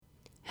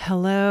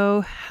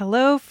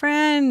Hello,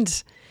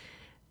 friend.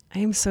 I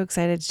am so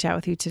excited to chat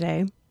with you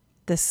today.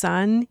 The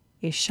sun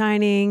is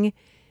shining.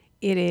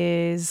 It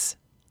is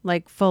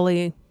like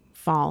fully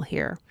fall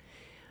here.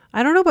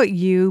 I don't know about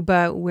you,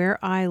 but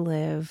where I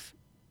live,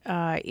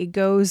 it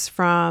goes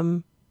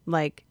from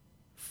like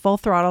full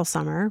throttle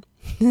summer,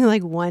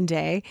 like one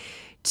day,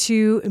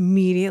 to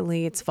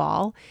immediately it's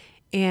fall.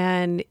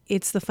 And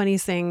it's the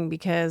funniest thing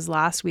because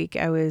last week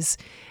I was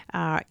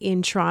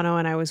in Toronto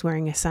and I was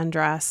wearing a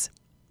sundress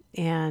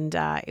and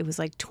it was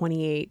like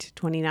 28,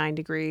 29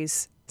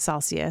 degrees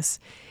Celsius.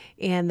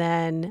 And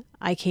then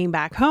I came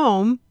back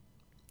home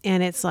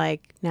and it's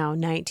like now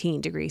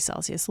 19 degrees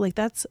Celsius. Like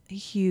that's a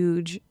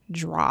huge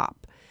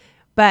drop,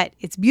 but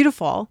it's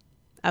beautiful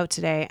out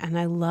today. And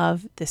I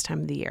love this time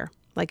of the year.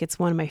 Like it's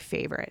one of my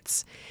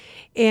favorites.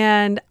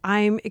 And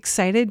I'm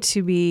excited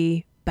to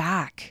be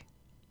back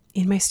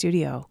in my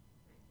studio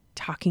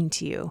talking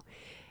to you.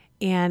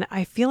 And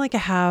I feel like I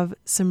have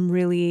some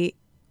really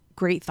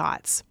great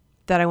thoughts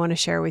that I want to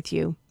share with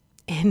you.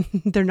 And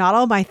they're not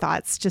all my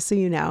thoughts, just so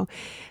you know.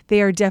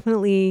 They are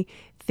definitely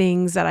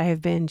things that I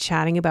have been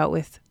chatting about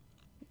with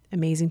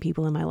amazing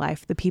people in my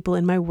life, the people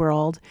in my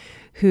world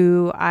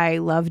who I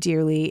love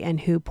dearly and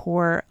who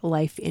pour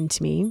life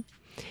into me.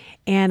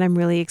 And I'm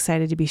really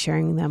excited to be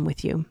sharing them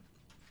with you.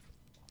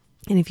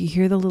 And if you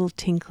hear the little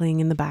tinkling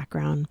in the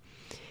background,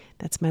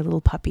 that's my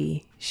little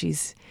puppy.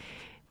 She's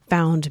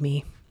found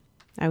me.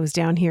 I was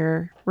down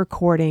here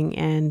recording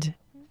and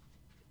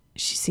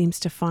she seems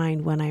to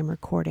find when I'm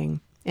recording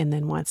and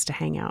then wants to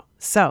hang out.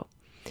 So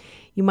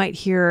you might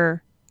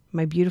hear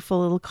my beautiful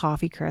little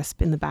coffee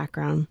crisp in the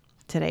background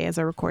today as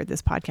I record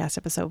this podcast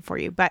episode for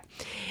you. But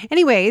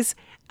anyways,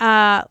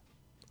 I'm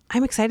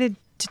excited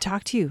to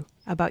talk to you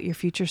about your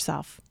future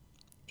self.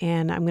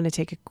 And I'm going to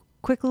take a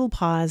quick little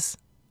pause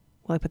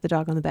while I put the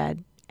dog on the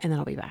bed, and then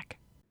I'll be back.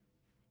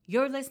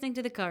 You're listening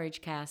to The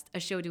Courage Cast, a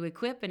show to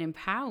equip and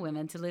empower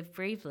women to live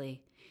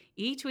bravely.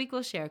 Each week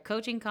we'll share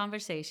coaching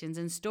conversations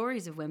and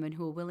stories of women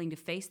who are willing to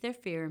face their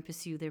fear and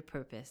pursue their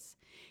purpose.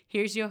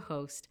 Here's your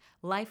host,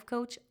 life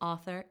coach,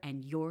 author,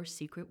 and your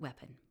secret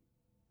weapon.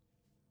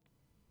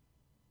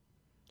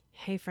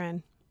 Hey,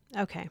 friend.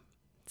 Okay,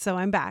 so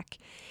I'm back.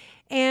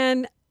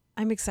 And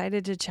I'm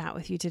excited to chat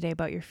with you today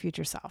about your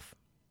future self.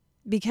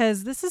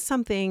 Because this is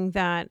something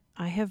that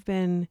I have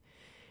been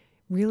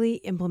really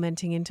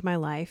implementing into my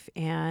life.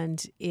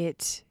 And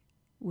it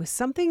was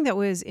something that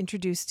was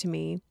introduced to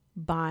me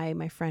by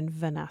my friend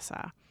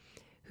Vanessa,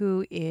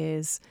 who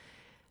is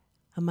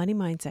a money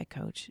mindset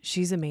coach.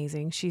 She's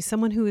amazing. She's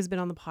someone who has been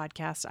on the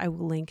podcast. I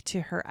will link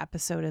to her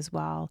episode as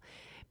well,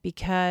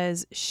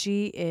 because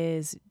she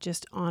is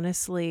just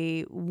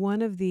honestly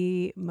one of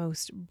the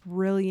most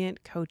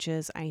brilliant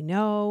coaches I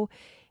know.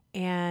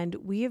 And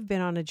we have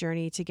been on a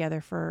journey together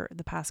for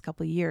the past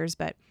couple of years,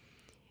 but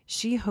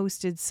she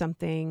hosted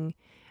something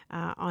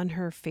on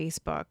her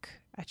Facebook,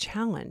 a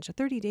challenge, a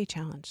 30-day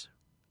challenge.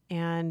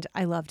 And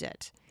I loved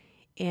it.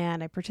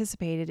 And I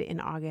participated in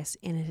August,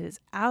 and it has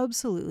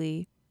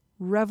absolutely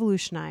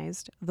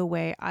revolutionized the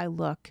way I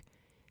look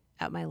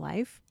at my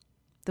life,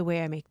 the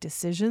way I make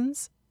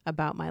decisions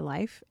about my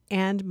life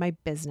and my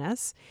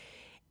business.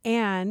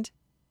 And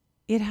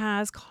it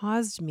has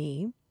caused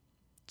me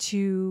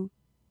to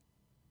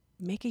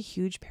make a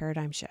huge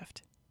paradigm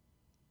shift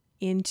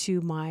into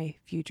my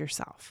future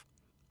self.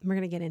 We're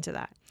going to get into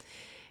that.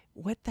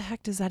 What the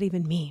heck does that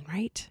even mean,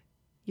 right?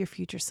 Your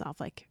future self.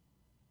 Like,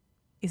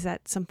 is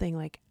that something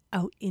like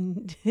out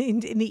in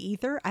the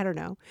ether? I don't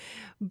know.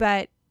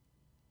 But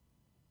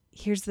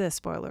here's the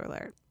spoiler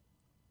alert.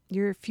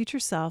 Your future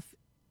self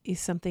is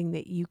something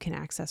that you can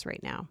access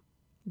right now,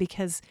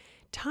 because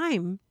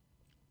time,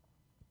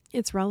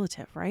 it's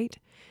relative, right?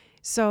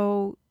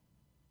 So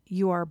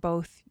you are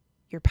both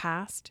your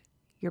past,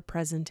 your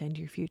present, and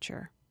your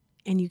future.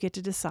 And you get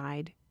to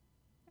decide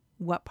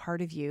what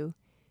part of you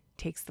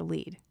takes the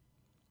lead.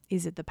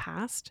 Is it the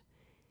past,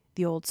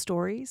 the old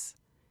stories,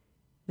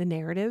 the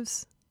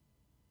narratives,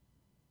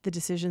 the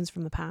decisions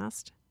from the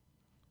past?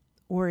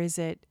 Or is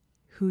it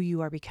who you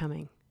are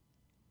becoming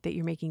that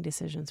you're making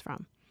decisions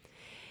from?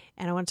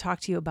 And I want to talk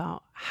to you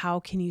about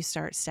how can you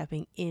start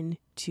stepping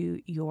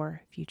into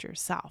your future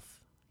self.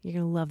 You're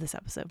going to love this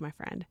episode, my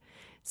friend.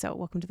 So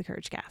welcome to the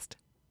Courage Cast.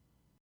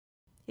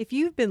 If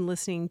you've been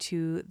listening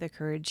to the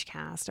Courage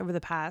Cast over the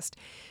past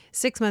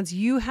 6 months,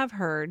 you have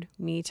heard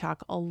me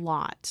talk a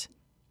lot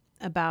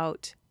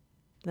about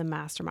the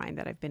mastermind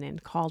that I've been in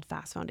called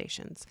Fast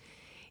Foundations.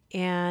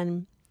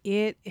 And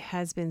it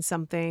has been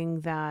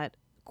something that,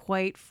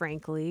 quite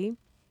frankly,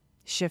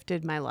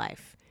 shifted my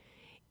life.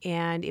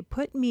 And it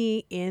put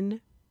me in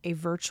a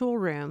virtual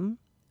room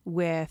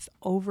with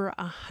over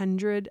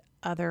 100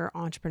 other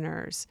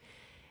entrepreneurs.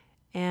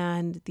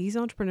 And these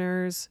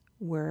entrepreneurs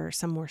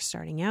some were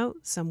starting out,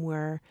 some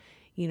were,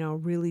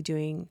 really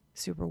doing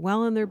super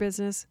well in their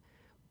business.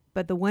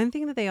 But the one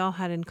thing that they all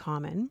had in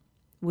common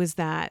was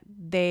that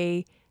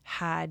they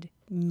had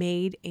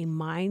made a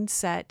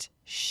mindset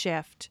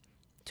shift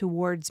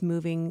towards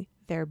moving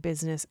their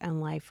business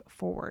and life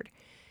forward.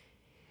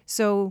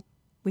 So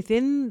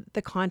within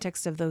the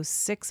context of those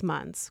 6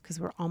 months, because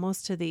we're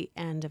almost to the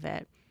end of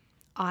it,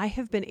 I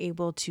have been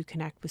able to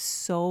connect with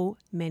so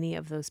many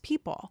of those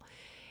people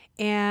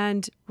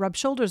and rub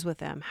shoulders with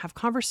them, have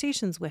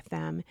conversations with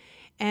them,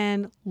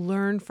 and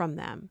learn from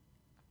them.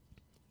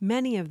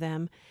 Many of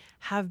them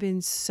have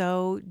been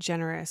so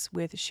generous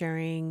with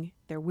sharing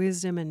their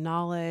wisdom and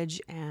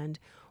knowledge and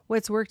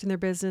what's worked in their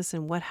business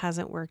and what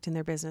hasn't worked in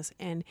their business.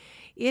 And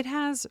it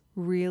has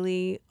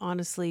really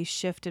honestly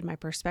shifted my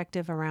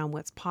perspective around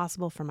what's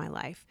possible for my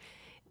life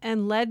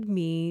and led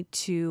me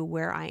to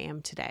where I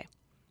am today.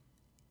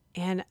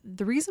 And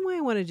the reason why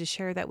I wanted to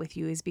share that with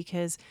you is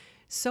because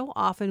so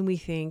often we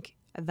think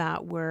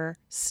that we're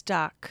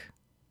stuck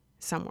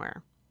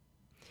somewhere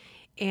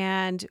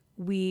and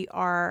we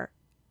are,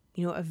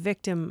 a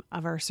victim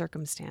of our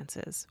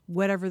circumstances,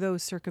 whatever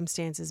those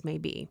circumstances may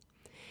be.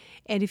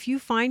 And if you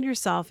find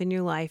yourself in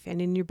your life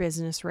and in your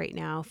business right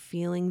now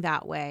feeling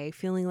that way,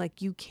 feeling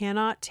like you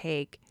cannot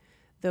take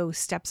those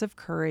steps of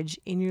courage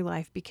in your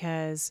life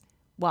because,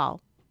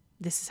 well,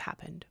 this has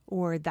happened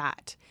or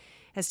that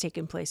has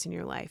taken place in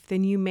your life,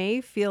 then you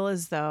may feel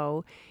as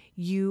though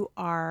you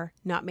are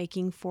not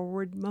making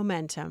forward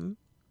momentum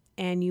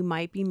and you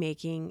might be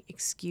making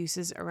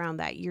excuses around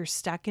that. You're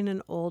stuck in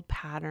an old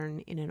pattern,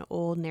 in an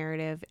old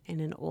narrative, in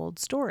an old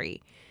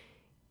story,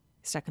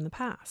 stuck in the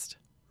past,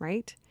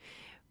 right?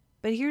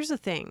 But here's the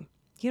thing.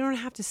 You don't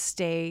have to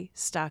stay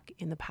stuck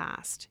in the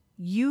past.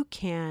 You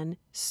can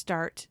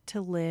start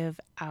to live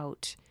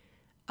out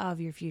of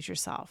your future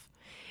self.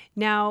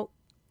 Now,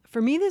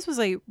 for me, this was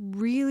a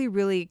really,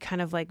 really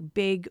kind of like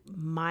big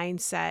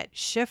mindset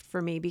shift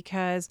for me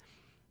because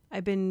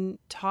I've been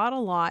taught a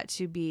lot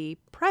to be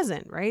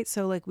present, right?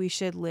 So like we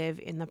should live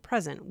in the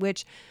present,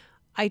 which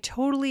I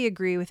totally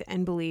agree with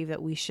and believe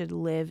that we should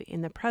live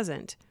in the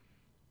present.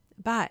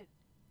 But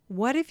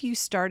what if you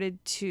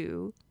started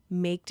to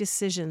make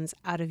decisions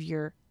out of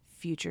your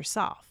future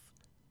self?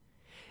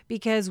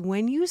 Because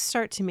when you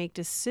start to make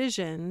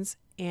decisions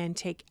and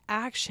take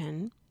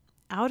action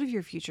out of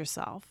your future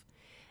self,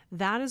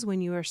 that is when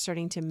you are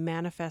starting to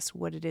manifest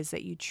what it is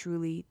that you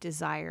truly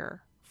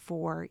desire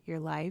for your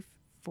life,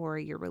 for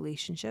your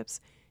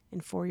relationships,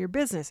 and for your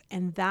business.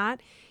 And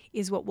that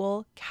is what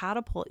will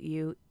catapult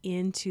you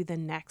into the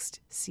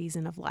next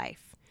season of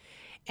life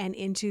and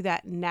into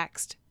that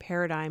next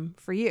paradigm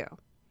for you.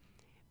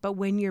 But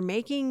when you're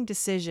making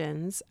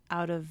decisions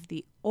out of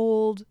the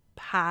old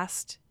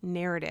past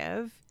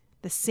narrative,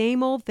 the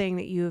same old thing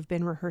that you have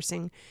been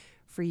rehearsing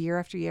for year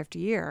after year after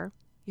year,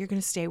 you're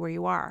going to stay where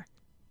you are.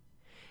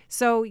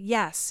 So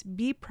yes,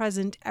 be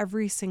present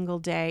every single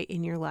day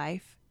in your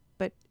life,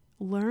 but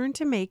learn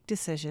to make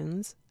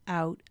decisions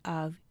out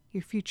of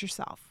your future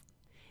self.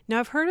 Now,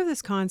 I've heard of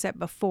this concept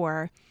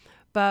before,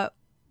 but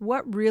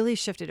what really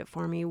shifted it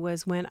for me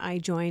was when I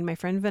joined my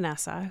friend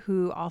Vanessa,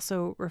 who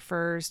also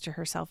refers to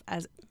herself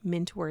as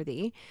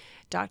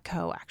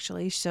mintworthy.co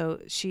actually.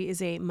 So she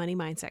is a money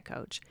mindset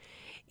coach.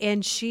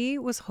 And she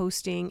was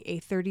hosting a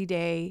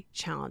 30-day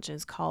challenge.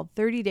 It's called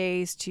 30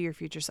 Days to Your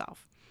Future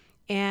Self.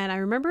 And I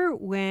remember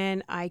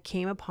when I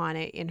came upon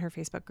it in her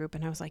Facebook group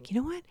and I was like, you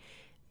know what?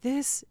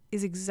 This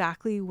is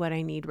exactly what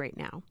I need right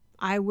now.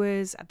 I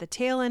was at the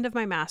tail end of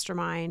my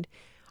mastermind.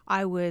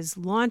 I was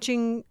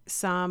launching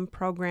some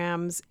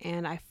programs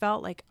and I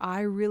felt like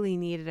I really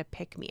needed a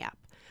pick-me-up.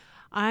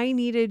 I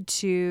needed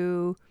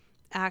to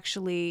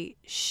actually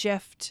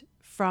shift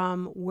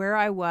from where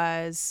I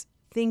was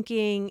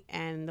thinking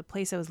and the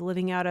place I was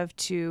living out of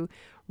to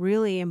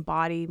really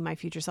embody my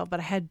future self. But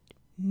I had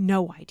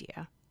no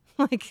idea,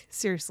 like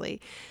seriously,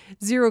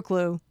 zero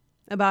clue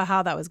about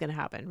how that was going to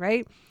happen,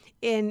 right?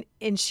 And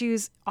she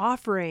was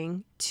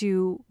offering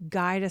to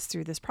guide us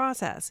through this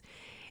process.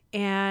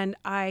 And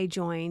I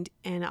joined,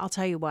 and I'll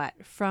tell you what,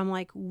 from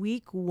like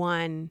week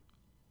one,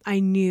 I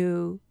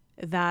knew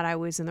that I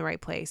was in the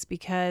right place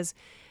because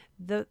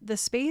the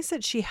space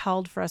that she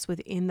held for us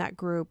within that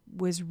group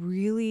was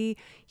really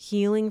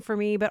healing for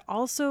me, but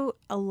also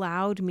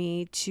allowed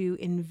me to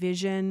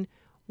envision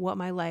what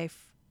my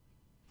life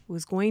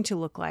was going to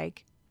look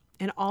like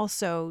and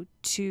also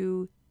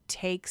to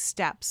take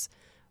steps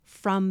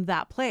from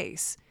that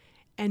place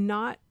and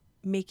not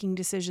making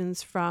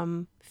decisions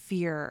from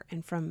fear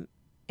and from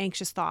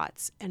anxious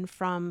thoughts and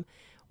from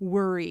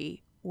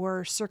worry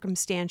or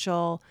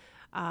circumstantial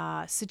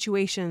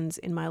situations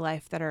in my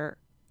life that are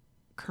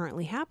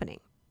currently happening.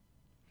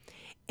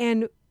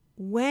 And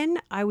when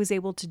I was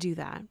able to do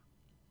that,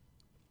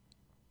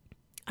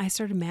 I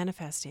started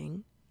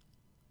manifesting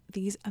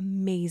these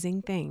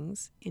amazing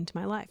things into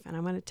my life. And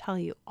I'm going to tell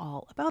you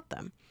all about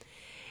them.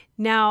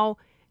 Now,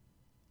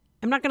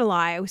 I'm not going to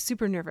lie, I was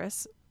super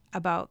nervous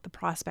about the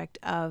prospect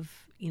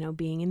of,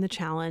 being in the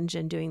challenge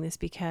and doing this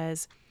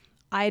because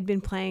I had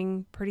been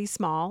playing pretty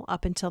small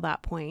up until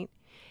that point.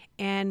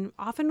 And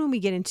often when we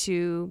get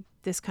into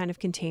this kind of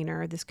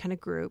container, this kind of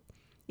group,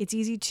 it's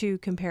easy to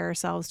compare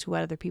ourselves to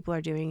what other people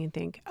are doing and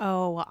think,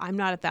 oh, well, I'm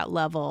not at that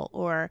level,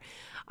 or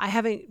I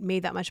haven't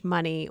made that much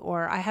money,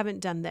 or I haven't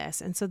done this.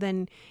 And so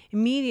then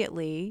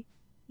immediately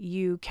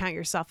you count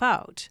yourself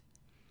out.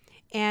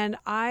 And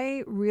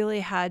I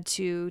really had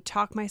to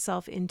talk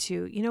myself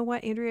into, you know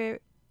what, Andrea,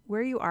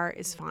 where you are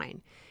is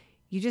fine.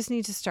 You just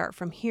need to start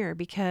from here,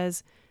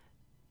 because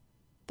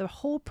the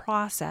whole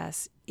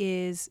process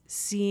is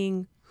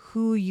seeing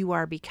who you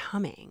are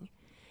becoming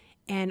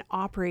and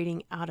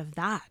operating out of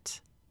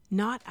that,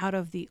 not out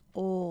of the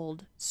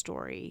old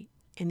story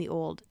and the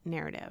old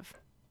narrative.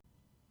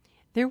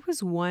 There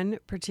was one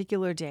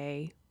particular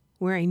day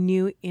where I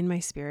knew in my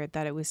spirit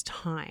that it was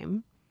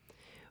time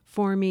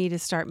for me to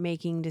start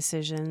making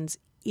decisions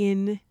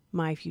in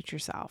my future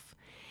self.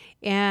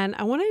 And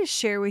I wanted to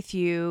share with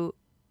you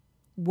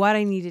what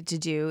I needed to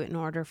do in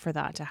order for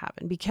that to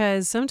happen,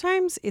 because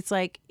sometimes it's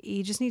like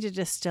you just need to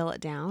distill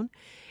it down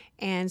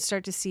and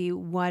start to see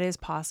what is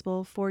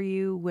possible for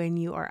you when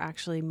you are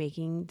actually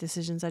making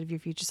decisions out of your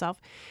future self.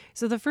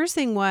 So the first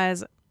thing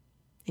was,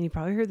 and you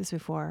probably heard this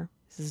before,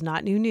 this is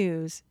not new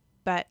news,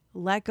 but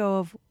let go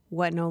of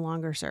what no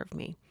longer served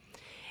me.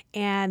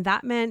 And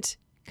that meant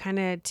kind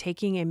of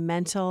taking a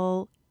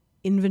mental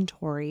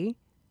inventory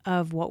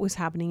of what was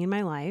happening in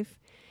my life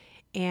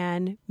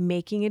and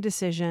making a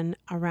decision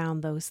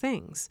around those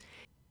things.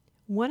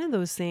 One of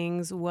those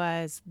things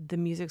was the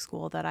music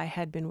school that I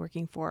had been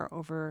working for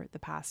over the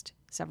past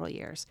several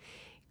years.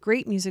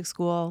 Great music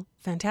school,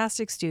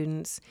 fantastic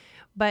students.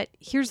 But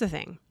here's the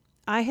thing.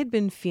 I had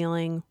been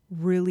feeling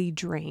really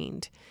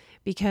drained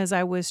because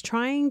I was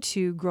trying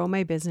to grow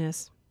my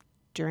business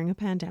during a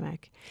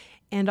pandemic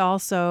and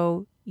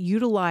also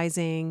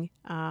utilizing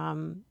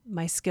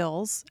my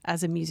skills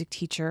as a music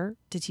teacher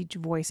to teach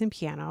voice and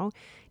piano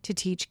to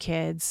teach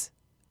kids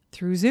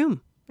through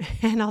Zoom.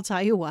 And I'll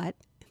tell you what,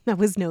 that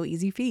was no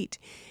easy feat.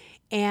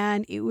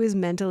 And it was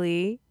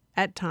mentally,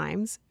 at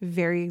times,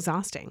 very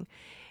exhausting.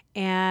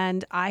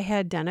 And I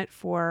had done it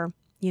for,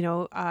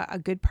 a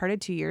good part of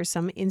 2 years,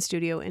 some in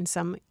studio and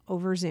some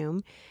over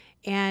Zoom.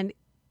 And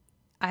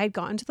I had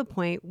gotten to the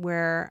point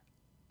where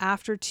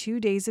after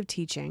 2 days of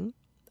teaching,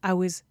 I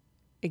was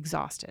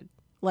exhausted.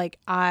 Like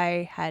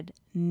I had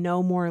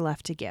no more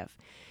left to give.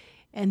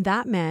 And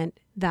that meant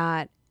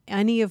that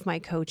any of my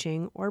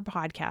coaching or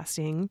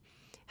podcasting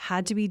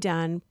had to be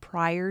done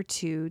prior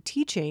to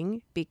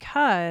teaching,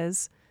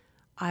 because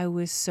I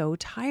was so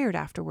tired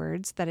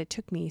afterwards that it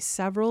took me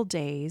several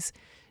days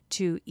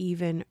to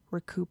even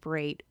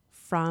recuperate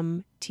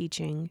from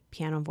teaching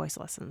piano and voice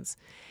lessons.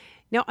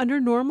 Now, under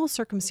normal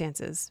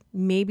circumstances,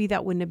 maybe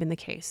that wouldn't have been the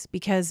case,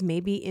 because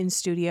maybe in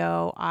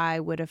studio, I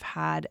would have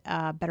had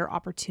a better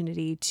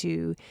opportunity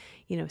to,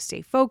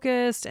 stay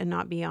focused and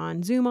not be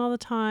on Zoom all the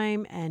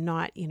time and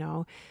not,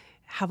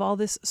 have all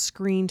this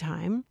screen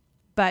time.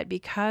 But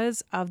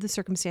because of the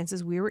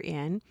circumstances we were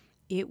in,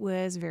 it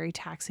was very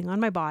taxing on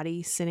my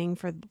body, sitting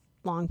for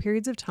long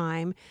periods of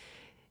time,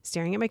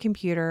 staring at my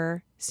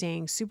computer,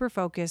 staying super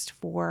focused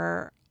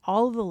for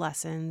all of the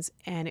lessons.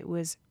 And it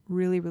was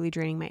really, really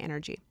draining my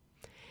energy.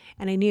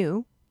 And I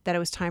knew that it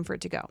was time for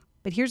it to go.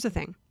 But here's the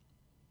thing.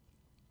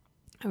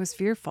 I was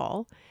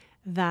fearful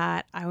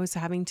that I was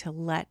having to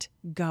let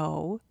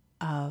go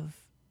of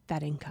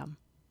that income,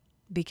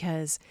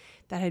 because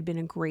that had been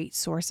a great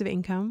source of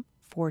income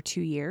for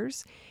 2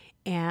 years.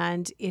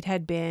 And it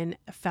had been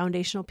a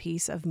foundational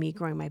piece of me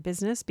growing my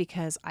business,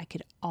 because I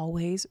could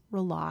always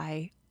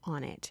rely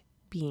on it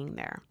being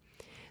there.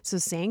 So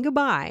saying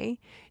goodbye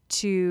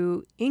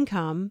to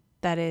income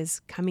that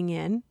is coming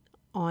in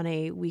on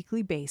a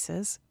weekly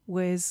basis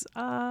was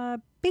a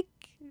big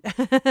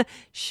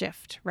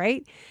shift,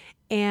 right?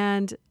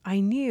 And I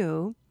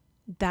knew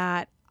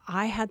that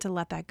I had to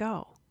let that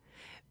go,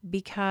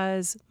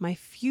 because my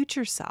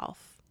future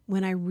self,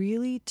 when I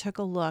really took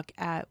a look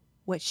at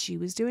what she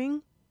was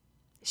doing,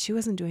 she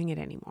wasn't doing it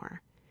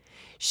anymore.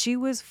 She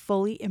was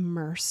fully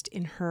immersed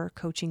in her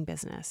coaching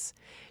business.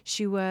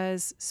 She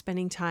was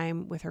spending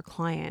time with her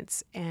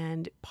clients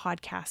and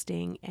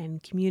podcasting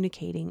and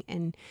communicating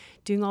and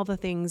doing all the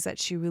things that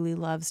she really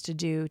loves to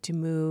do to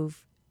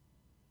move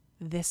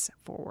this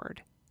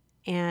forward,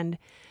 and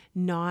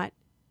not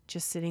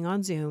just sitting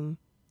on Zoom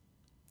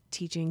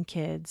teaching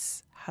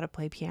kids how to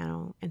play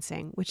piano and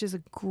sing, which is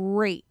a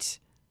great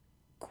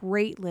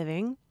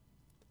living,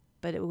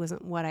 but it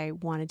wasn't what I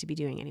wanted to be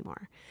doing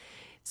anymore.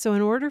 So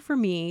in order for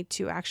me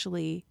to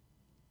actually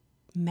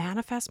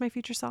manifest my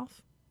future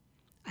self,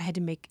 I had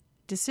to make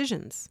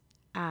decisions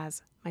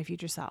as my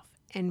future self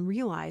and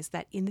realize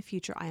that in the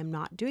future, I am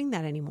not doing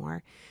that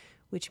anymore,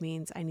 which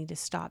means I need to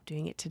stop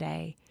doing it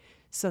today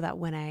so that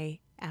when I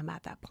am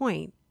at that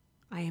point,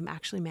 I am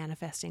actually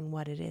manifesting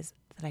what it is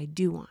that I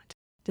do want.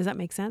 Does that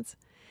make sense?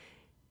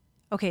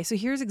 Okay, so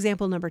here's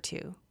example number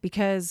 2,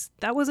 because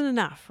that wasn't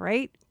enough,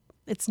 right?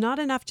 It's not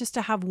enough just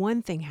to have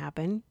one thing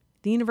happen.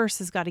 The universe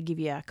has got to give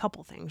you a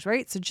couple things,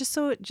 right? So just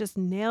so it just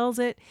nails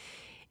it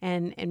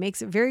and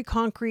makes it very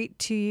concrete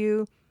to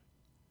you,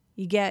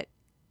 you get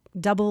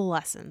double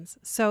lessons.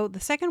 So the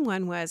second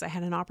one was I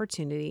had an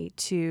opportunity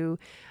to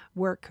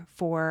work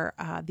for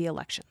the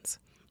elections.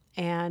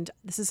 And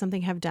this is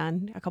something I've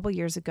done a couple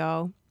years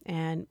ago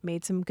and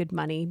made some good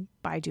money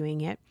by doing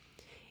it.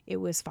 It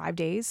was 5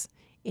 days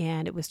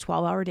and it was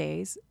 12-hour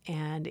days,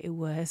 and it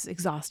was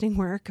exhausting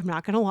work. I'm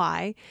not going to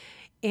lie.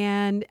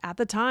 And at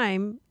the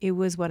time, it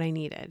was what I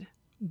needed.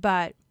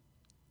 But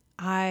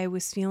I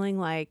was feeling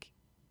like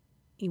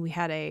we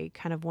had a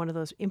kind of one of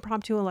those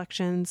impromptu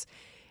elections,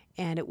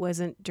 and it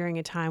wasn't during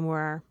a time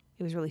where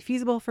it was really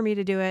feasible for me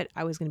to do it.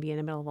 I was going to be in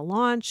the middle of a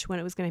launch when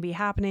it was going to be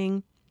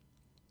happening.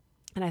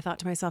 And I thought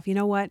to myself, you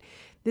know what?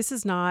 This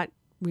is not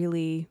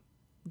really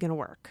going to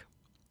work.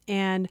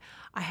 And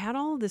I had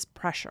all of this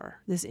pressure,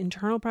 this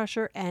internal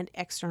pressure and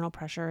external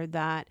pressure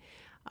that,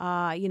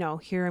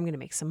 here I'm going to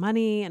make some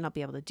money and I'll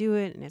be able to do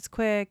it. And it's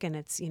quick and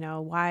it's,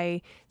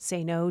 why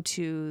say no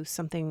to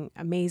something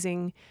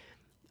amazing?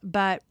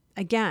 But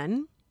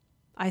again,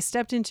 I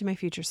stepped into my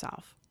future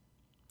self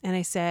and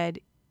I said,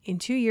 in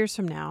 2 years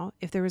from now,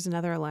 if there was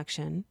another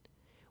election,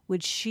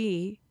 would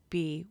she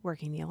be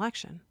working the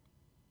election?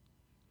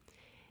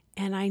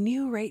 And I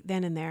knew right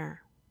then and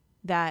there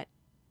that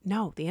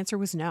no, the answer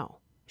was no.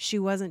 She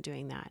wasn't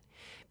doing that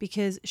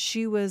because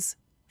she was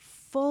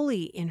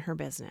fully in her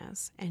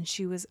business and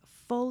she was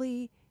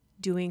fully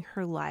doing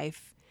her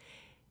life.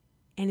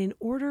 And in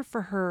order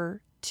for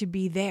her to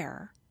be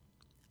there,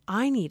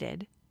 I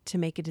needed to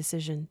make a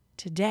decision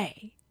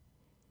today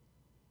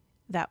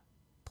that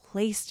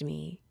placed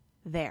me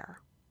there.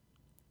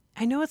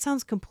 I know it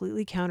sounds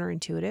completely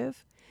counterintuitive,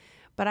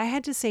 but I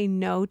had to say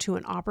no to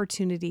an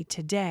opportunity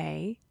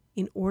today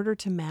in order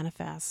to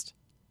manifest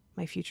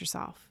my future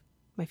self,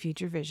 my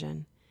future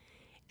vision,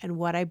 and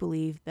what I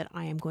believe that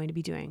I am going to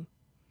be doing.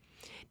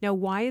 Now,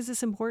 why is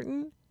this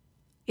important?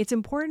 It's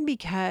important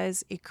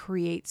because it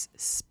creates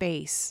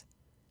space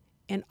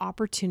and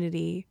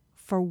opportunity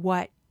for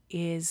what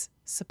is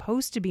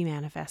supposed to be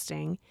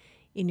manifesting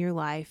in your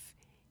life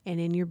and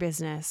in your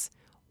business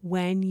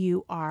when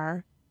you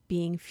are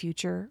being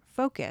future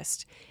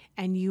focused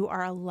and you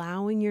are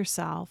allowing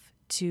yourself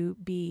to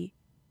be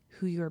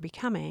who you're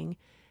becoming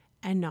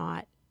and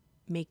not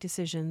make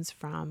decisions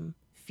from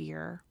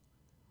fear,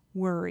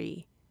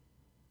 worry.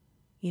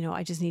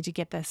 I just need to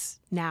get this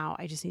now.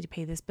 I just need to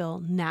pay this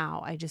bill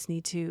now. I just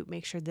need to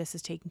make sure this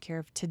is taken care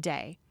of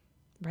today,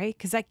 right?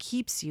 Because that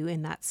keeps you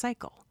in that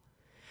cycle.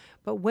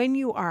 But when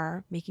you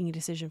are making a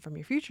decision from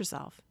your future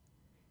self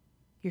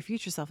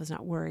is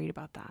not worried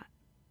about that.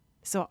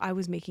 So I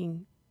was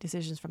making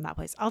decisions from that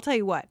place. I'll tell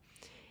you what,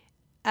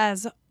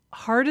 as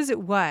hard as it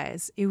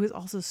was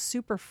also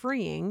super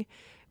freeing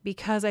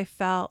because I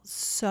felt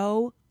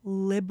so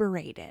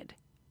liberated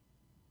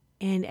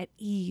and at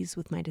ease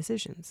with my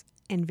decisions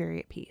and very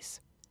at peace.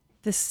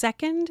 The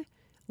second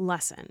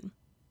lesson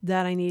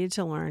that I needed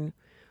to learn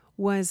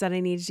was that I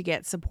needed to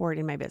get support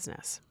in my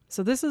business.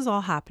 So this is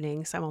all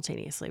happening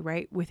simultaneously,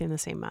 right? Within the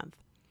same month.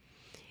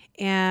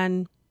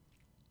 And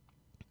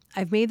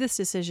I've made this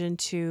decision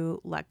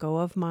to let go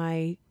of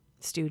my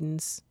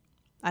students.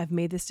 I've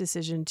made this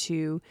decision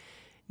to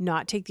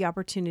not take the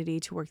opportunity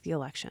to work the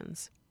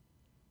elections.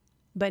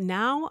 But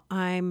now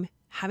I'm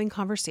having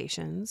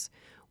conversations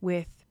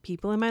with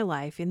people in my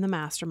life, in the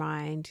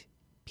mastermind,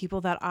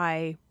 people that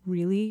I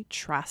really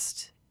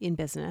trust in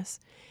business.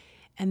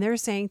 And they're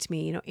saying to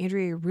me,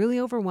 Andrea, you're really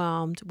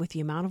overwhelmed with the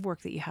amount of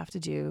work that you have to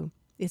do.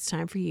 It's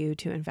time for you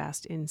to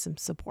invest in some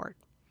support.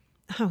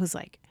 I was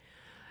like,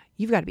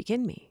 you've got to be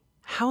kidding me.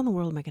 How in the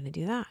world am I going to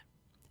do that?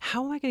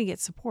 How am I going to get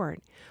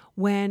support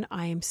when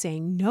I am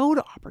saying no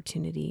to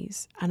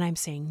opportunities and I'm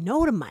saying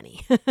no to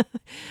money?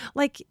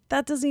 Like,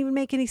 that doesn't even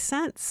make any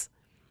sense.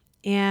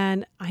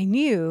 And I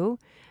knew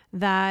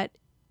that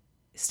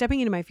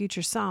stepping into my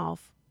future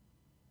self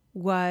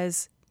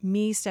was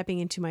me stepping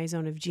into my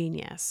zone of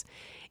genius.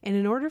 And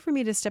in order for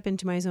me to step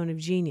into my zone of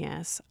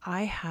genius,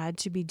 I had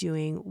to be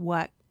doing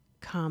what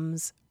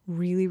comes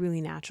really,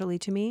 really naturally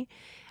to me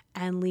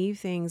and leave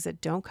things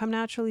that don't come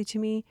naturally to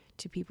me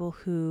to people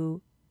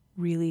who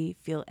really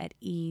feel at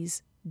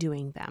ease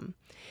doing them.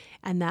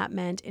 And that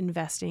meant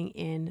investing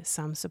in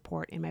some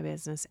support in my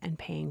business and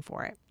paying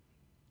for it.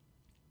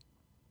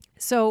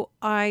 So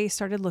I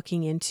started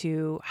looking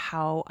into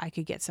how I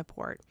could get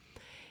support.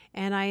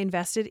 And I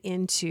invested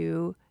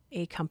into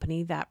a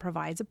company that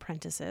provides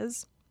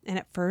apprentices. And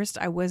at first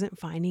I wasn't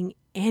finding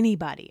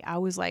anybody. I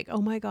was like,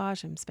 oh my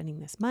gosh, I'm spending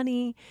this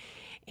money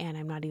and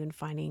I'm not even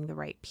finding the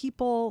right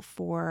people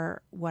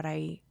for what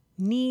I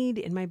need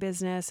in my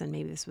business. And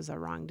maybe this was a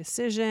wrong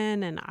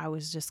decision. And I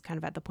was just kind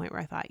of at the point where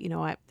I thought, you know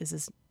what, this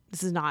is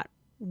not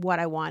what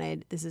I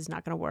wanted. This is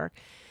not going to work.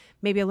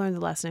 Maybe I learned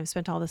the lesson. I've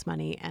spent all this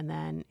money and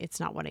then it's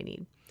not what I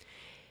need.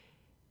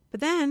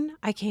 But then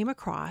I came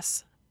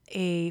across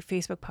a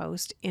Facebook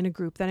post in a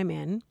group that I'm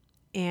in,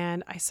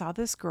 and I saw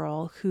this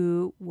girl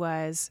who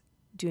was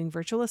doing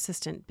virtual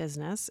assistant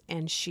business,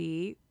 and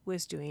she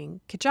was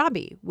doing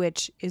Kajabi,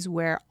 which is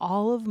where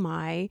all of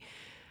my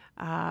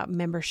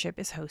membership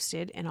is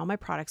hosted and all my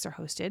products are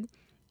hosted.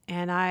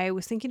 And I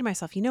was thinking to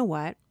myself, you know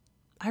what?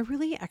 I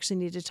really actually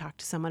need to talk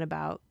to someone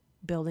about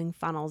building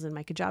funnels in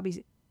my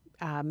Kajabi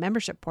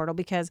membership portal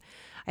because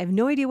I have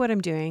no idea what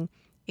I'm doing.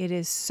 It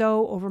is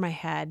so over my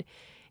head,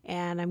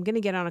 and I'm going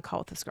to get on a call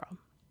with this girl.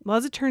 Well,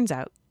 as it turns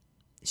out,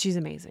 she's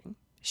amazing.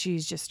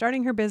 She's just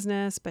starting her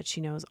business, but she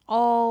knows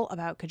all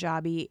about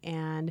Kajabi,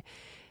 and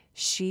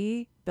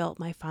she built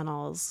my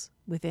funnels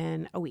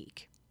within a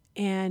week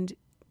and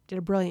did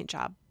a brilliant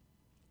job.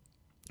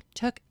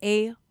 Took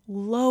a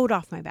load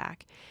off my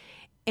back.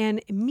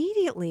 And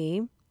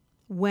immediately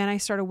when I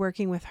started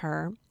working with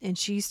her and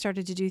she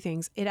started to do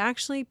things, it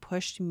actually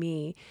pushed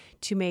me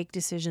to make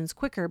decisions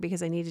quicker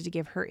because I needed to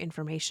give her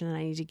information and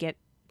I needed to get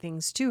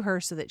things to her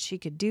so that she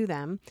could do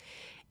them.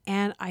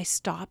 And I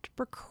stopped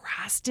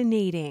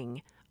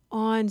procrastinating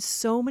on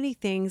so many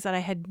things that I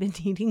had been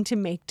needing to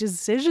make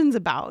decisions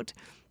about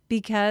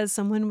because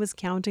someone was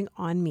counting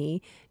on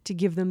me to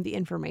give them the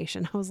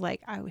information. I was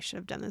like, I should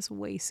have done this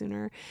way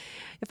sooner.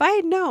 If I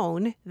had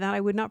known that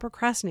I would not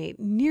procrastinate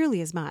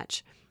nearly as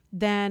much,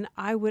 then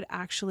I would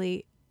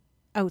actually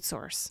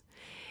outsource.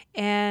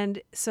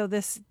 And so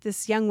this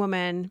young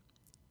woman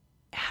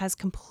has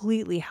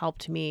completely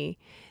helped me.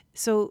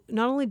 So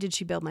not only did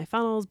she build my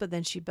funnels, but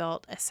then she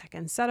built a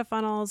second set of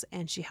funnels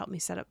and she helped me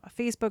set up a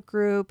Facebook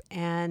group,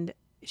 and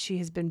she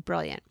has been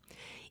brilliant.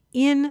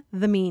 In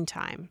the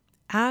meantime,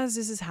 as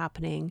this is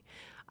happening,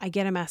 I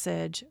get a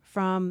message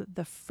from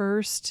the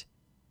first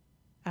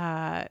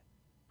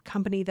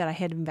company that I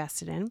had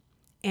invested in,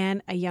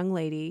 and a young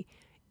lady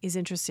is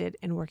interested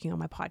in working on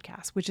my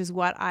podcast, which is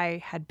what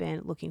I had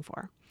been looking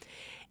for.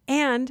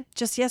 And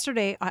just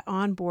yesterday, I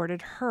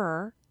onboarded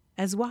her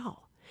as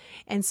well.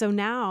 And so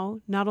now,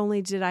 not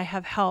only did I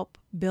have help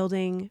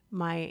building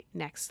my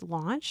next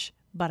launch,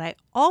 but I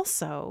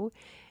also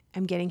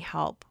am getting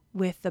help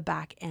with the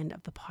back end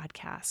of the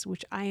podcast,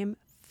 which I am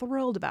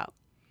thrilled about.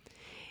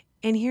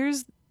 And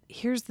here's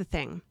the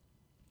thing.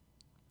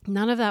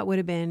 None of that would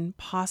have been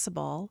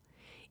possible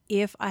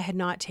if I had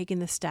not taken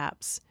the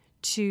steps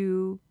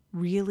to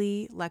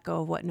really let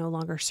go of what no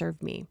longer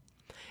served me.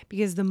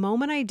 Because the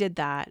moment I did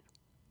that,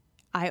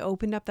 I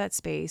opened up that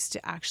space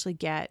to actually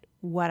get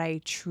what I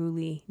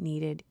truly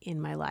needed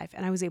in my life.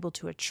 And I was able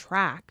to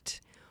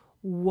attract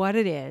what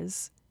it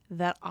is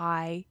that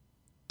I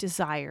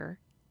desire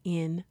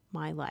in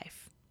my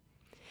life.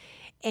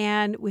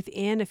 And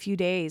within a few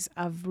days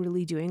of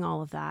really doing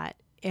all of that,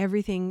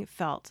 everything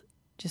felt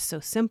just so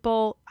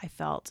simple. I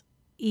felt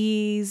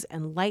ease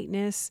and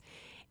lightness.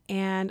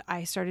 And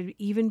I started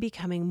even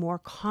becoming more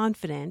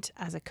confident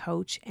as a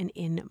coach and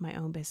in my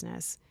own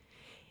business.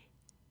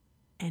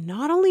 And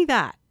not only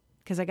that,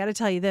 because I got to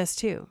tell you this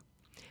too,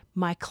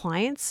 my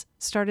clients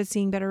started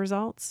seeing better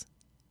results,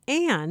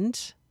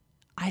 and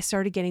I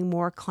started getting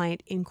more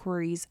client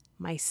inquiries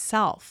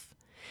myself.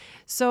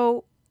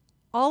 So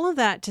all of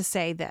that to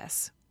say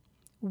this: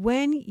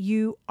 when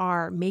you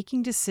are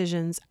making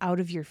decisions out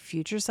of your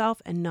future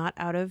self and not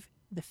out of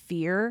the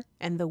fear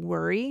and the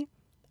worry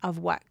of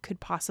what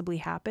could possibly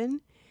happen,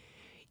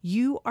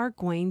 you are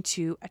going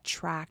to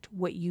attract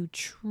what you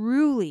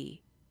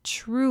truly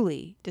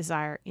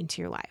desire into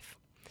your life.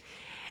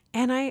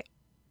 And I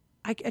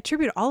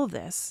attribute all of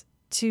this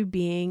to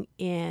being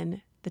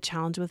in the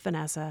Challenge with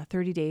Vanessa,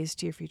 30 Days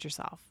to Your Future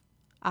Self.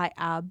 I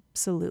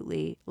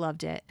absolutely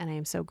loved it, and I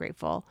am so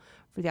grateful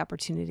for the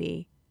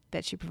opportunity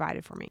that she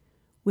provided for me.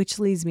 Which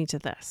leads me to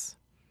this.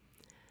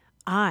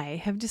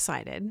 I have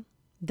decided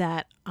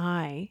that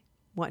I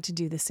want to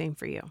do the same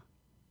for you.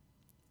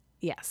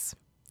 Yes,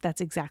 that's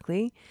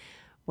exactly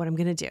what I'm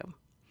going to do.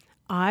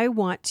 I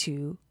want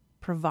to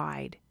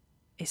provide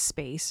a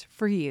space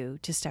for you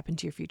to step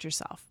into your future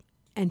self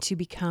and to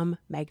become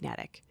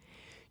magnetic,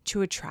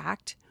 to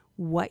attract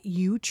what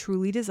you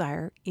truly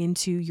desire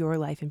into your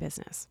life and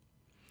business.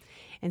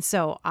 And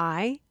so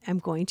I am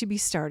going to be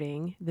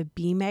starting the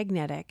Be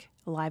Magnetic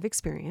live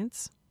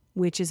experience,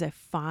 which is a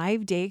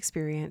 5-day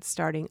experience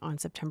starting on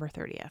September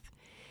 30th.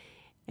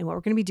 And what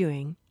we're going to be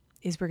doing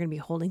is we're going to be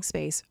holding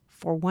space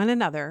for one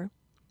another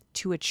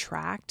to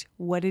attract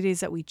what it is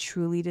that we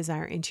truly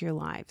desire into your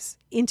lives,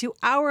 into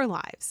our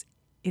lives.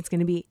 It's going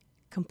to be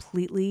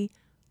completely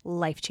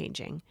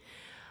life-changing.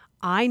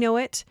 I know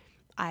it.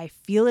 I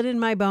feel it in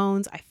my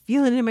bones. I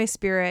feel it in my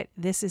spirit.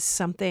 This is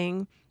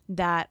something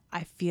that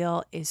I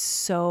feel is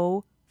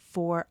so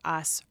for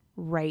us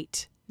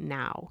right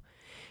now.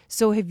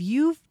 So have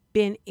you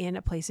been in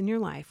a place in your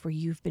life where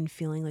you've been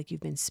feeling like you've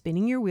been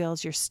spinning your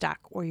wheels, you're stuck,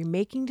 or you're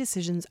making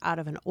decisions out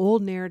of an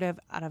old narrative,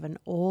 out of an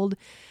old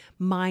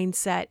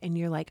mindset, and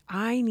you're like,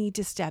 I need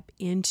to step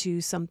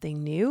into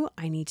something new.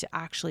 I need to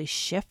actually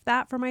shift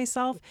that for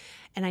myself,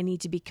 and I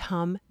need to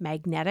become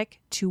magnetic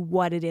to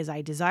what it is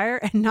I desire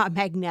and not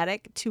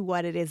magnetic to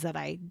what it is that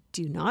I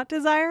do not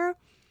desire.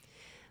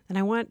 Then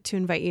I want to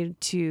invite you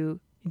to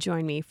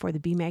join me for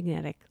the Be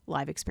Magnetic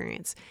live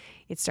experience.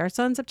 It starts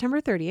on September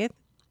 30th.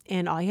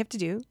 And all you have to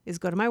do is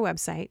go to my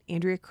website,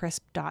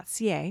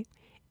 andreacrisp.ca,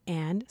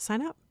 and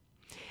sign up.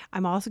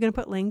 I'm also going to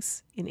put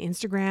links in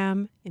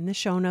Instagram, in the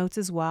show notes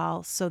as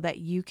well, so that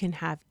you can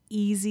have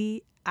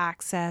easy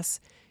access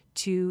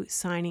to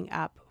signing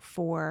up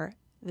for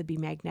the Be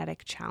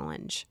Magnetic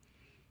Challenge.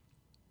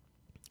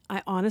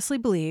 I honestly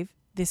believe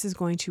this is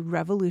going to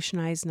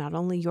revolutionize not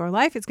only your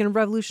life, it's going to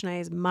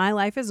revolutionize my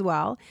life as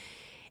well.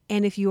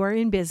 And if you are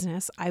in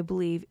business, I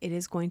believe it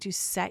is going to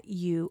set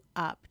you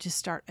up to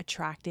start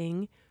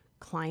attracting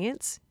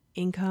clients,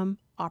 income,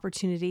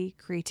 opportunity,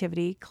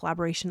 creativity,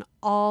 collaboration,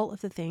 all of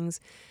the things.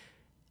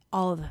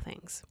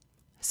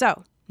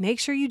 So make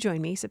sure you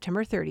join me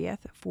September 30th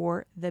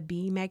for the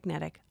Be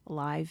Magnetic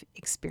live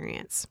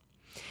experience.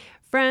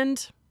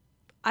 Friend,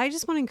 I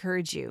just want to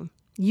encourage you.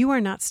 You are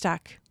not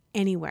stuck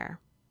anywhere.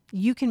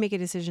 You can make a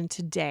decision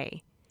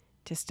today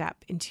to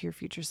step into your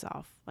future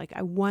self. Like,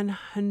 I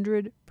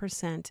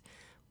 100%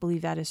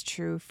 believe that is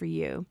true for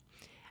you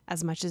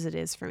as much as it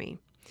is for me.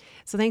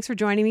 So thanks for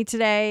joining me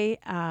today.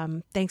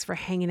 Thanks for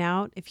hanging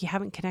out. If you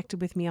haven't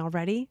connected with me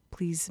already,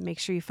 please make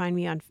sure you find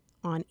me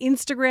on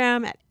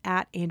Instagram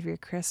at Andrea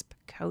Crisp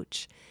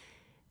Coach.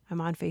 I'm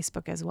on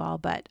Facebook as well,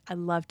 but I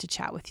love to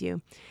chat with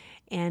you.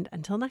 And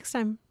until next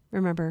time,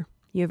 remember,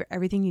 you have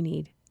everything you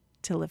need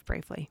to live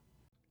bravely.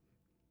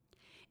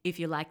 If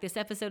you like this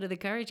episode of The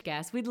Courage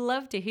Cast, we'd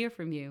love to hear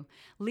from you.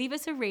 Leave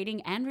us a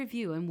rating and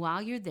review, and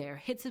while you're there,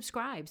 hit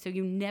subscribe so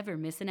you never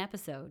miss an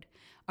episode.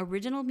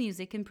 Original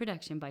music and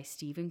production by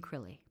Stephen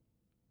Crilly.